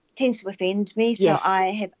it tends to offend me. So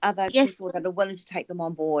I have other people that are willing to take them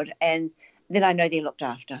on board. And then I know they're looked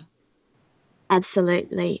after.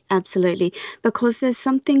 Absolutely. Because there's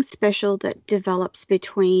something special that develops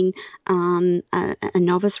between a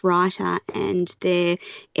novice writer and their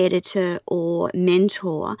editor or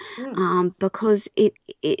mentor, because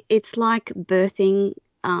it's like birthing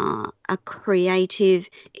a creative.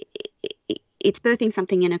 It's birthing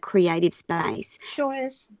something in a creative space. Sure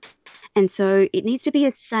is. And so it needs to be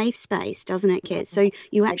a safe space, doesn't it, Kez? So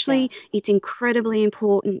you actually, it's incredibly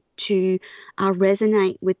important to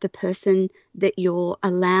resonate with the person that you're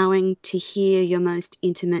allowing to hear your most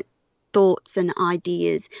intimate thoughts and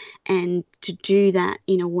ideas, and to do that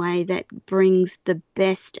in a way that brings the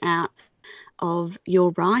best out of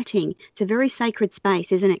your writing. It's a very sacred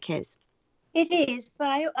space, isn't it, Kez? It is,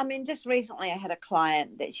 but I mean, just recently I had a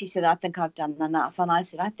client that she said, I think I've done enough. And I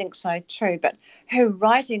said, I think so too. But her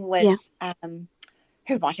writing was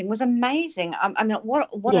amazing. I mean,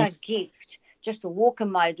 what a gift just to walk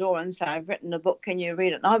in my door and say, I've written a book, can you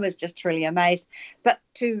read it? And I was just truly amazed. But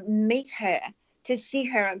to meet her, to see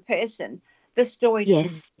her in person, the story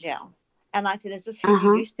didn't gel. And I said, is this who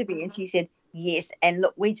you used to be? And she said, yes. And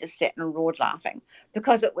look, we just sat and roared laughing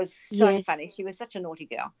because it was so funny. She was such a naughty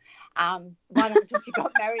girl. Right until she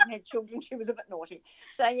got married and had children, she was a bit naughty.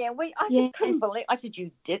 So, I just couldn't believe. I said,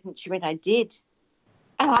 you didn't? She went, I did.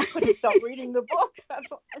 And I couldn't stop reading the book. I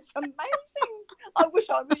thought, it's amazing. I wish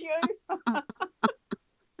I was you.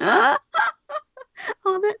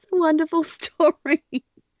 Oh, that's a wonderful story.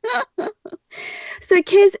 So,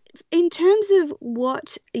 Kez, in terms of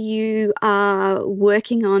what you are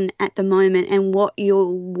working on at the moment and what you're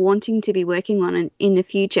wanting to be working on in the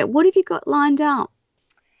future, what have you got lined up?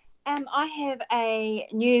 I have a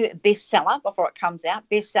new bestseller before it comes out,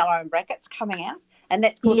 bestseller in brackets coming out, and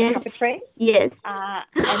that's called The Cup of Tree. Yes. And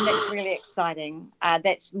that's really exciting.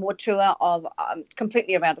 That's more tour of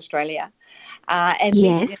completely around Australia. And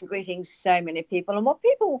meeting and greeting so many people. And what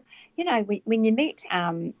people, when you meet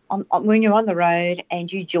when you're on the road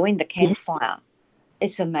and you join the campfire,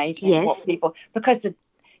 it's amazing what people, because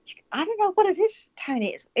I don't know what it is, Tony.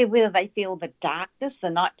 It's whether they feel the darkness, the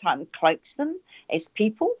nighttime cloaks them as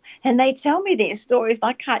people, and they tell me their stories. And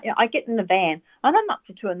I can't. I get in the van and I'm up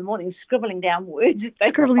till 2 a.m. scribbling down words.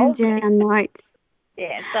 Scribbling down notes.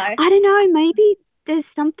 Yeah. So I don't know. Maybe there's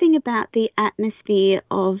something about the atmosphere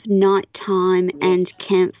of nighttime and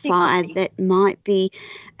campfire that might be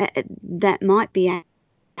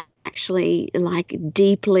actually like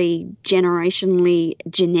deeply generationally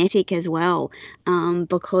genetic as well,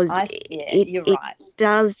 because it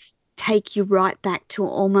does take you right back to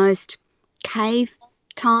almost cave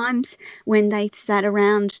times when they sat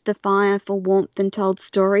around the fire for warmth and told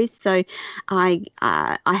stories. So I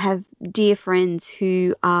have dear friends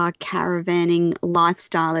who are caravanning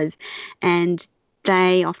lifestylers, and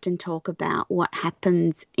they often talk about what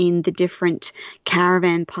happens in the different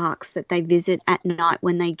caravan parks that they visit at night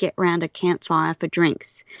when they get round a campfire for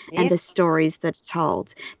drinks, and the stories that are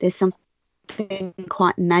told. There's something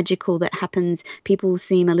quite magical that happens. People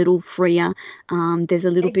seem a little freer. There's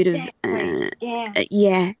a little bit of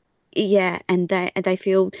and they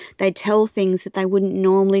feel they tell things that they wouldn't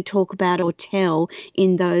normally talk about or tell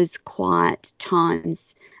in those quiet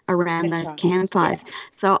times around those campfires.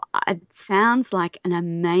 So it sounds like an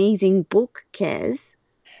amazing book, Kez.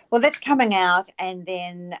 Well, that's coming out, and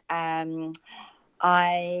then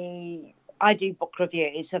I do book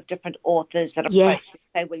reviews of different authors that approach me and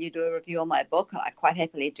say, will you do a review on my book? And I quite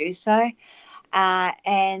happily do so.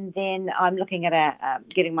 And then I'm looking at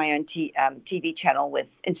getting my own TV channel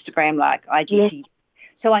with Instagram, like IGTV,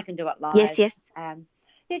 so I can do it live.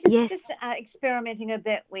 Just experimenting a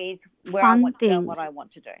bit with where I want to go and what I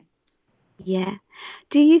want to do. Yeah.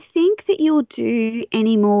 Do you think that you'll do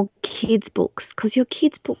any more kids' books? Because your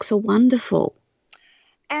kids' books are wonderful.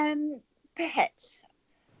 Perhaps.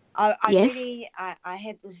 I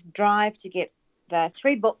had this drive to get the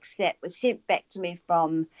 3 books that were sent back to me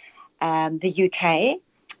from the UK.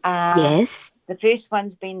 The first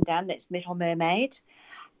one's been done. That's Metal Mermaid.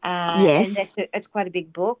 And it's quite a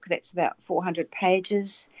big book. That's about 400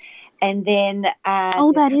 pages. And then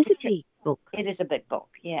that is a big book. It is a big book,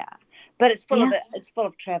 yeah. But it's full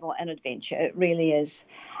of travel and adventure. It really is.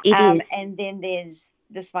 It is. And then there's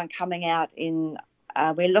this one coming out in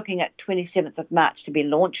we're looking at 27th of March to be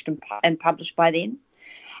launched and published by then.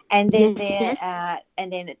 And then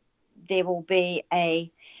there will be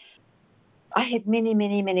I have many,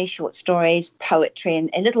 many, many short stories, poetry,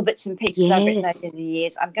 and little bits and pieces I've written over the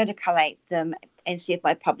years. I'm going to collate them and see if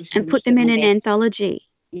my publishers and put them in an anthology.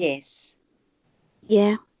 Yes.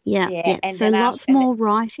 Yeah. And so lots more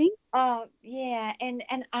writing. Oh, yeah, and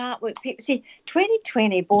artwork. See,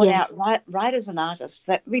 2020 brought out writers and artists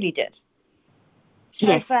that really did.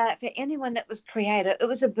 So for anyone that was creative, it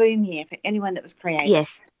was a boom year for anyone that was creative.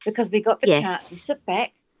 Yes. Because we got the chance to sit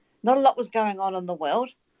back. Not a lot was going on in the world.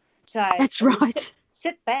 So that's right.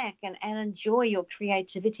 Sit back and enjoy your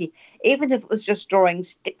creativity. Even if it was just drawing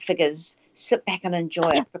stick figures, sit back and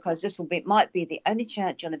enjoy it, because this might be the only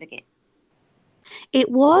chance you'll ever get. It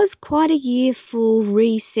was quite a year for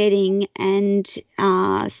resetting and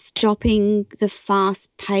stopping the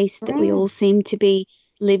fast pace that we all seem to be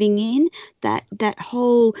living in. That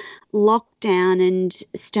whole lockdown and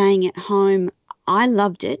staying at home, I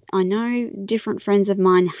loved it. I know different friends of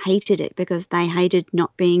mine hated it because they hated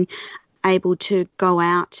not being able to go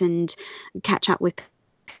out and catch up with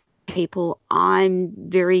people. I'm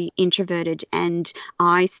very introverted, and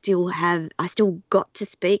I still got to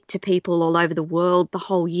speak to people all over the world the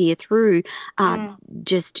whole year through,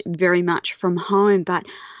 just very much from home. But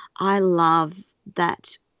I love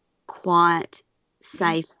that quiet,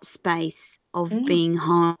 safe space of being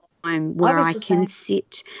home where I can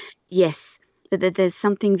sit. Yes. There's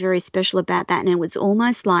something very special about that, and it was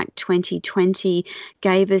almost like 2020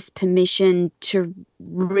 gave us permission to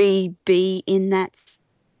be in that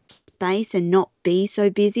space and not be so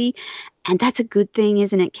busy, and that's a good thing,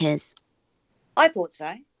 isn't it, Kez? I thought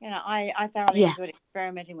so. I thoroughly enjoyed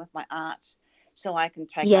experimenting with my art, so I can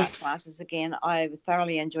take art classes again. I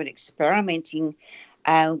thoroughly enjoyed experimenting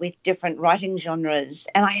with different writing genres,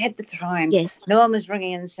 and I had the time. No one was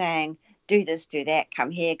ringing and saying, do this, do that, come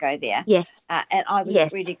here, go there. And I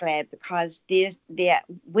was really glad, because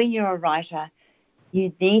when you're a writer,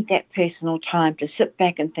 you need that personal time to sit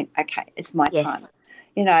back and think, okay, it's my time.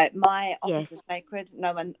 My office is sacred.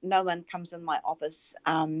 No one comes in my office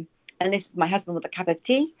unless my husband with a cup of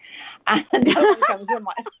tea. No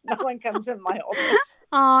one comes in my office.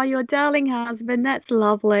 Oh, your darling husband, that's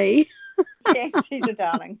lovely. Yes, he's a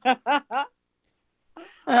darling.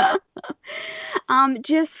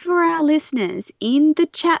 Just for our listeners, in the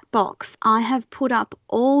chat box, I have put up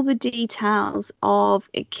all the details of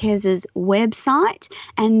Kez's website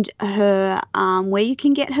and her where you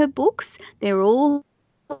can get her books. They're all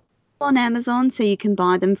on Amazon, so you can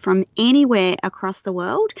buy them from anywhere across the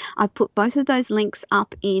world. I've put both of those links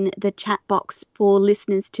up in the chat box for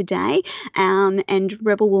listeners today, and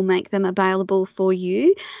Rebel will make them available for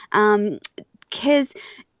you. Kez,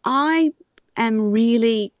 I am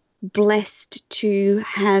really blessed to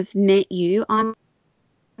have met you. I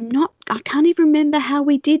can't even remember how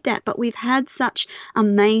we did that, but we've had such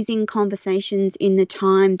amazing conversations in the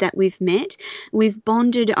time that we've met. We've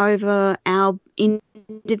bonded over our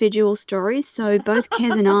individual stories. So both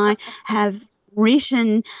Kez and I have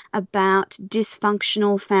written about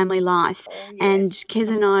dysfunctional family life. Oh, yes. And Kez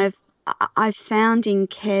and I've found in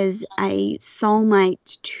Kez a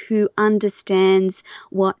soulmate who understands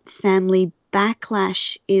what family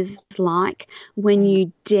backlash is like when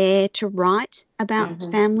you dare to write about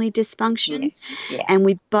family dysfunction. Yes. Yeah. And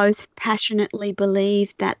we both passionately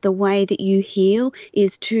believe that the way that you heal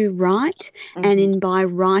is to write, and by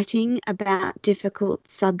writing about difficult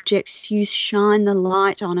subjects, you shine the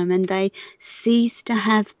light on them and they cease to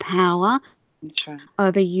have power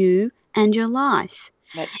over you and your life.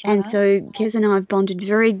 That's right. And so Kez and I have bonded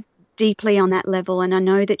very deeply on that level, and I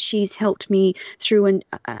know that she's helped me through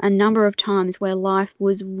a number of times where life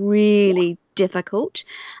was really difficult,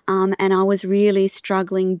 and I was really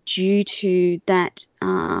struggling due to that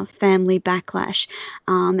family backlash,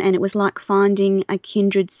 and it was like finding a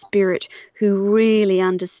kindred spirit who really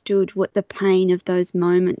understood what the pain of those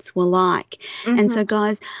moments were like. And so,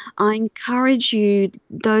 guys, I encourage you,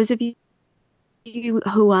 those of you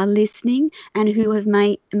who are listening and who have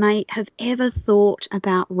may have ever thought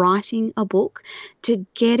about writing a book, to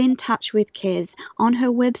get in touch with Kez. On her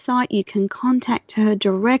website, you can contact her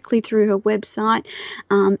directly through her website.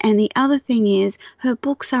 And the other thing is, her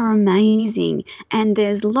books are amazing, and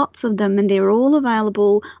there's lots of them, and they're all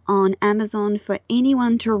available on Amazon for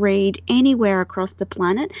anyone to read anywhere across the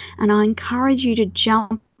planet. And I encourage you to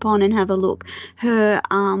jump on and have a look. Her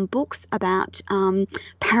books about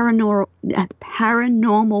paranormal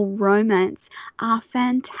romance are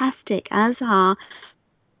fantastic, as are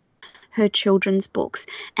her children's books.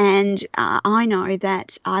 And I know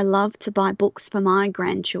that I love to buy books for my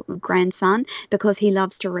grandson because he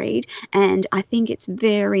loves to read. And I think it's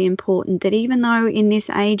very important that even though in this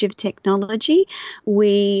age of technology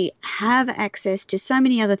we have access to so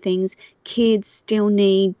many other things, kids still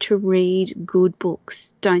need to read good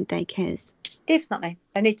books, don't they, Kez? Definitely.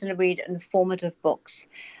 They need to read informative books.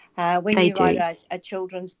 When you write a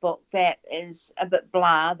children's book that is a bit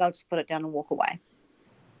blah, they'll just put it down and walk away.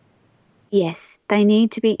 Yes, they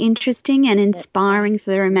need to be interesting and inspiring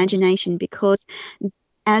for their imagination, because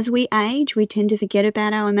as we age, we tend to forget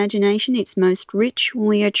about our imagination. It's most rich when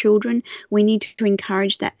we are children. We need to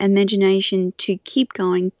encourage that imagination to keep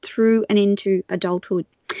going through and into adulthood.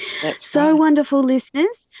 That's so right. Wonderful,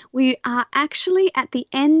 listeners. We are actually at the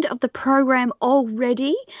end of the program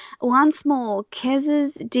already. Once more,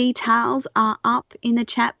 Kez's details are up in the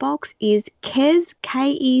chat box. Is Kez,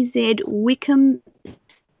 K-E-Z, Wickham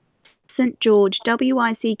St. George,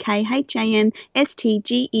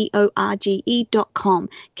 WICKHAMSTGEORGE.com.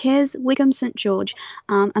 Kez Wickham St. George,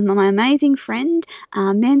 my amazing friend,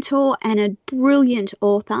 mentor, and a brilliant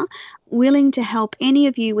author, willing to help any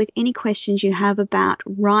of you with any questions you have about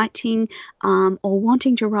writing or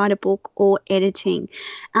wanting to write a book or editing.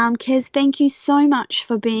 Kez, thank you so much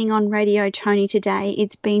for being on Radio Tony today.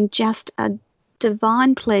 It's been just a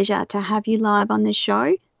divine pleasure to have you live on the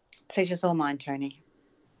show. Pleasure's all mine, Tony.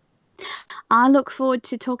 I look forward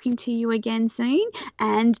to talking to you again soon.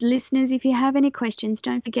 And listeners, if you have any questions,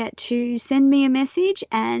 don't forget to send me a message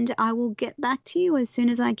and I will get back to you as soon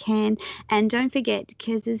as I can. And don't forget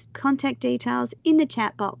Kez's contact details in the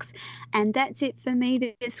chat box. And that's it for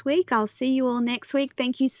me this week. I'll see you all next week.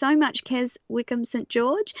 Thank you so much, Kez Wickham St.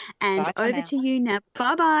 George. And over to you now.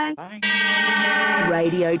 Bye-bye. Bye.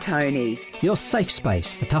 Radio Tony, your safe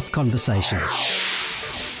space for tough conversations.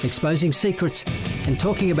 Exposing secrets and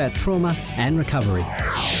talking about trauma and recovery.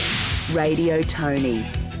 Radio Tony,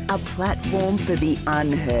 a platform for the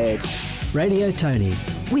unheard. Radio Tony.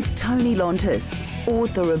 With Tony Lontis,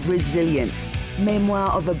 author of Resilience,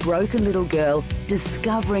 memoir of a broken little girl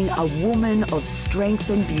discovering a woman of strength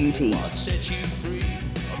and beauty.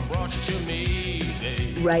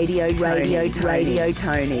 Radio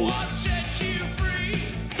Tony.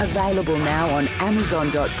 Available now on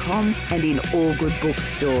Amazon.com and in all good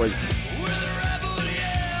bookstores.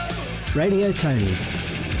 Radio Tony,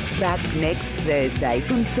 back next Thursday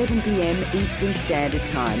from 7 p.m. Eastern Standard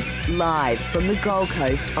Time, live from the Gold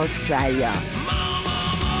Coast, Australia.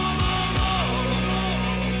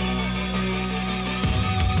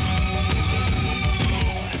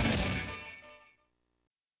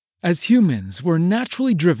 As humans, we're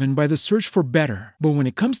naturally driven by the search for better. But when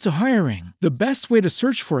it comes to hiring, the best way to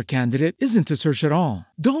search for a candidate isn't to search at all.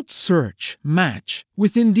 Don't search, match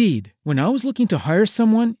with Indeed. When I was looking to hire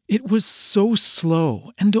someone, it was so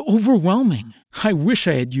slow and overwhelming. I wish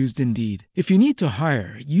I had used Indeed. If you need to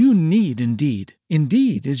hire, you need Indeed.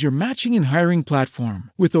 Indeed is your matching and hiring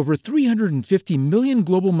platform with over 350 million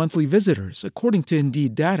global monthly visitors, according to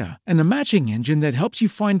Indeed data, and a matching engine that helps you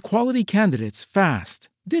find quality candidates fast.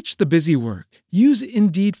 Ditch the busy work. Use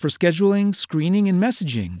Indeed for scheduling, screening, and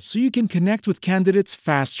messaging so you can connect with candidates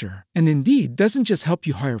faster. And Indeed doesn't just help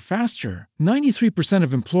you hire faster. 93%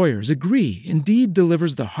 of employers agree Indeed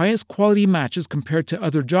delivers the highest quality matches compared to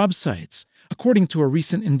other job sites, according to a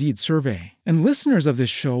recent Indeed survey. And listeners of this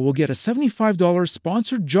show will get a $75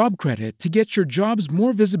 sponsored job credit to get your jobs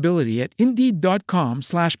more visibility at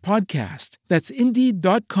Indeed.com/podcast. That's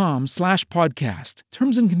Indeed.com/podcast.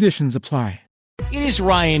 Terms and conditions apply. It is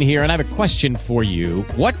Ryan here, and I have a question for you.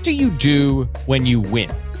 What do you do when you win?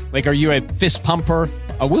 Like, are you a fist pumper,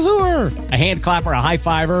 a woohooer, a hand clapper, a high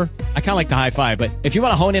fiver? I kind of like the high five, but if you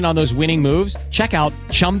want to hone in on those winning moves, check out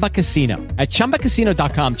Chumba Casino. At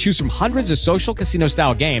ChumbaCasino.com, choose from hundreds of social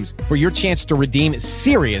casino-style games for your chance to redeem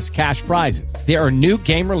serious cash prizes. There are new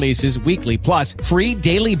game releases weekly, plus free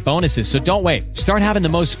daily bonuses. So don't wait. Start having the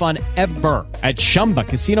most fun ever at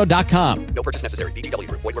ChumbaCasino.com. No purchase necessary. VGW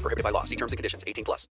Group. Void where prohibited by law. See terms and conditions. 18+.